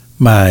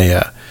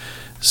my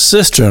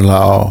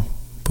sister-in-law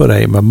put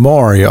a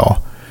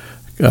memorial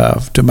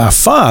to my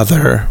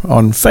father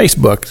on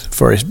Facebook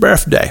for his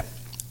birthday,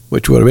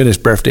 which would have been his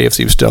birthday if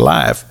he was still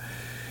alive.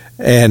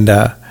 And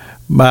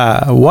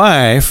my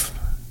wife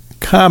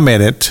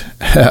commented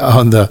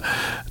on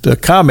the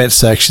comment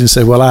section,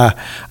 said, well,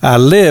 I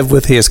live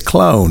with his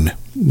clone.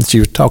 And she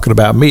was talking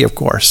about me, of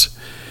course.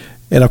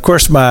 And, of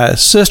course, my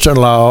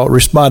sister-in-law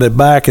responded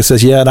back and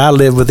says, yeah, and I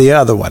live with the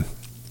other one.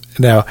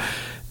 Now,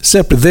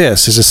 simply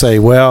this is to say,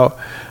 well,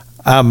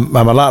 I'm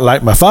a lot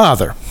like my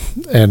father.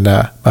 And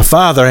my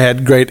father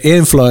had great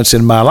influence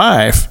in my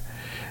life.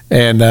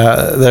 And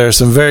there are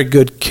some very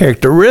good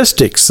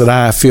characteristics that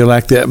I feel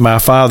like that my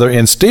father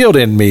instilled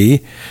in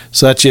me,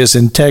 such as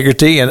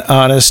integrity and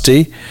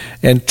honesty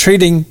and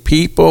treating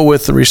people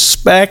with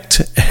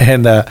respect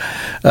and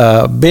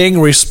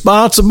being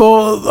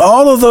responsible,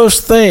 all of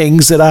those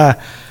things that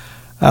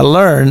I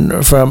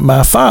learned from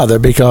my father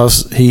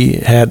because he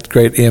had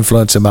great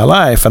influence in my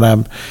life. And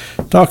I'm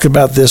talking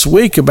about this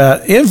week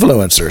about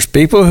influencers,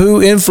 people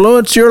who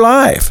influence your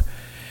life.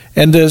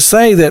 And to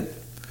say that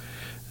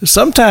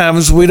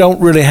sometimes we don't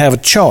really have a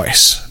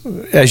choice.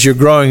 As you're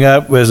growing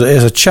up as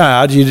a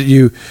child,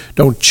 you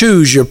don't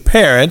choose your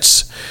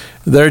parents.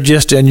 They're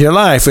just in your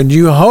life. And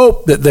you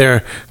hope that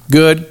they're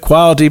good,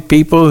 quality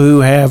people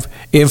who have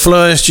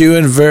influenced you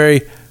in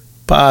very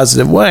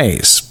positive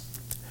ways.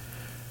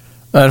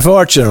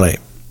 Unfortunately,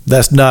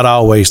 that's not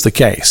always the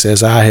case.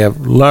 As I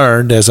have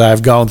learned, as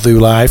I've gone through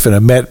life and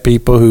have met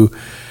people who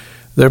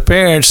their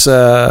parents,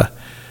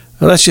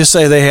 let's just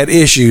say they had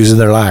issues in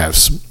their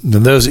lives.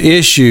 And those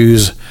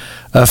issues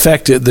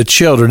affected the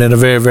children in a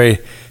very, very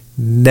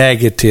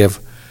negative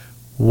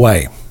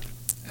way.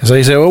 And so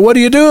you say, well, what do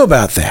you do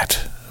about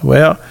that?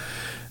 Well,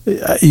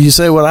 you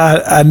say, well,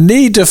 I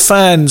need to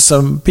find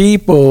some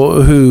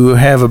people who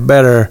have a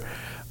better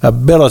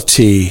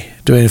ability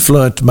to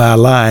influence my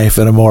life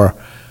in a more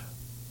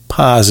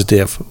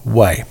positive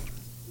way.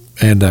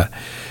 And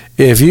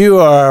if you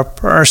are a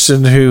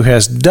person who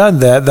has done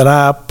that, then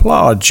I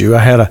applaud you. I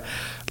had a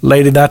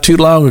lady not too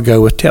long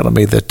ago was telling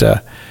me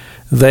that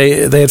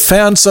they had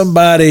found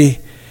somebody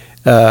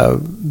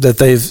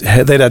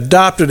that they'd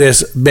adopted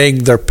as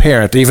being their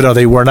parent, even though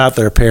they were not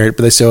their parent.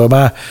 But they said,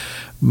 well,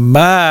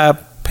 my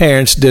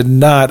parents did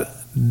not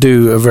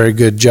do a very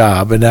good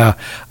job. And now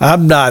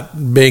I'm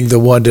not being the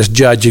one that's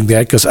judging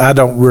that because I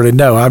don't really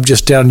know. I'm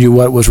just telling you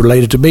what was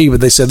related to me. But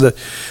they said that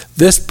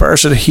this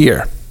person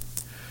here,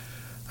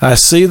 I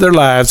see their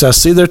lives, I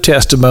see their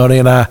testimony,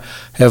 and I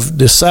have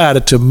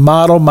decided to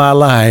model my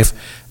life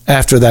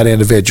after that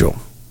individual.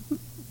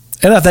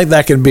 And I think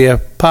that can be a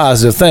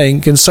positive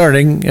thing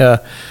concerning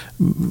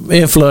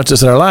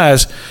influences in our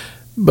lives,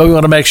 but we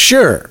want to make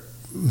sure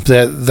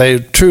that they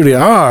truly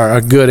are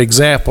a good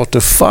example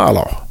to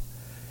follow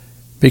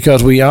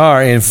because we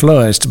are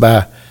influenced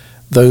by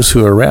those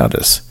who are around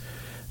us.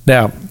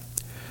 Now,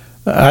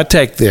 I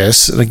take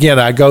this, and again,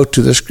 I go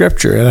to the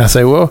scripture, and I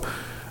say, well,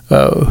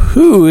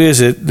 who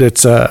is it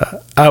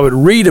that I would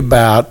read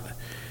about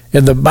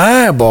in the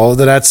Bible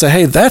that I'd say,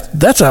 hey,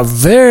 that's a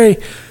very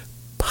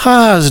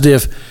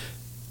positive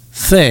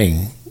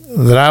thing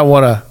that I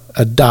want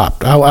to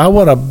adopt. I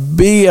want to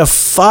be a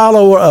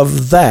follower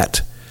of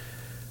that.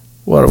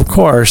 Well, of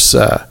course,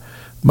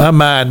 my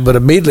mind would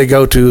immediately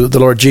go to the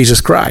Lord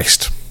Jesus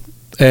Christ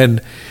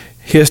and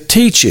his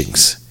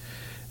teachings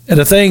and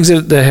the things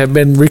that have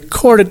been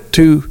recorded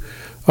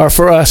are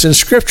for us in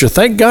Scripture.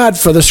 Thank God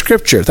for the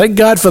Scripture. Thank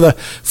God for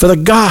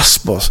the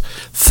Gospels.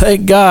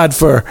 Thank God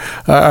for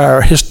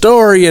our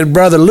historian,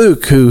 Brother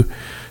Luke, who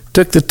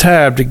took the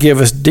time to give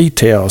us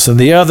details, and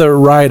the other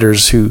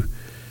writers who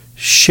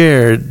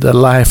shared the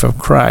life of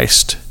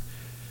Christ,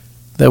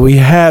 that we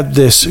have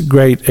this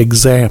great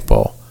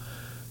example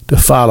to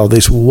follow,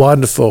 these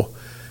wonderful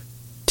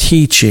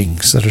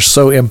teachings that are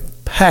so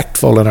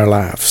impactful in our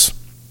lives.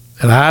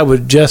 And I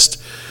would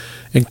just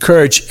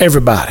encourage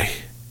everybody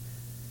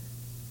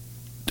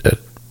to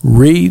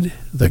read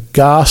the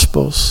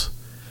Gospels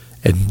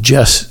and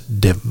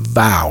just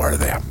devour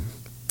them.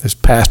 This is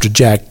Pastor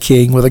Jack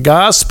King with the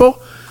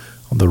Gospel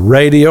on the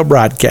radio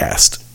broadcast.